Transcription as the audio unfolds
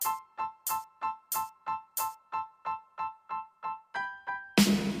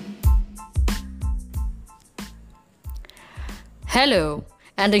Hello,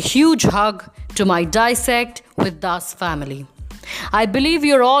 and a huge hug to my Dissect with Das family. I believe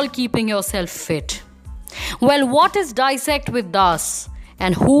you're all keeping yourself fit. Well, what is Dissect with Das,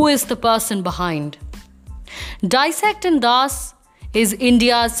 and who is the person behind? Dissect and Das is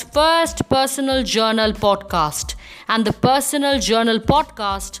India's first personal journal podcast and the personal journal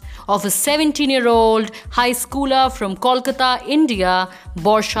podcast of a 17-year-old high schooler from Kolkata, India,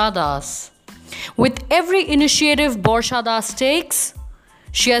 Borsha Das. With every initiative Borsha Das takes,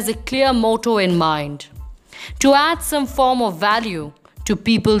 she has a clear motto in mind: to add some form of value to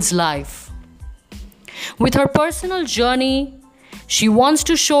people's life. With her personal journey, she wants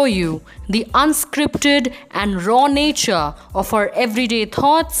to show you the unscripted and raw nature of her everyday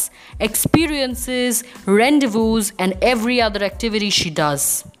thoughts, experiences, rendezvous, and every other activity she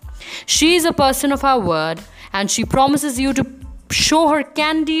does. She is a person of her word, and she promises you to show her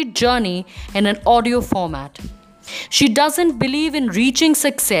candid journey in an audio format. She doesn't believe in reaching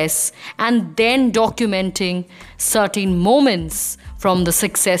success and then documenting certain moments from the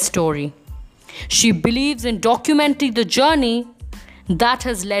success story. She believes in documenting the journey that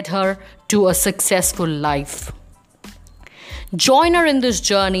has led her to a successful life. Join her in this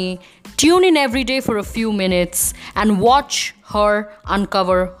journey, tune in every day for a few minutes, and watch her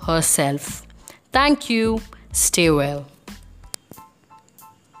uncover herself. Thank you. Stay well.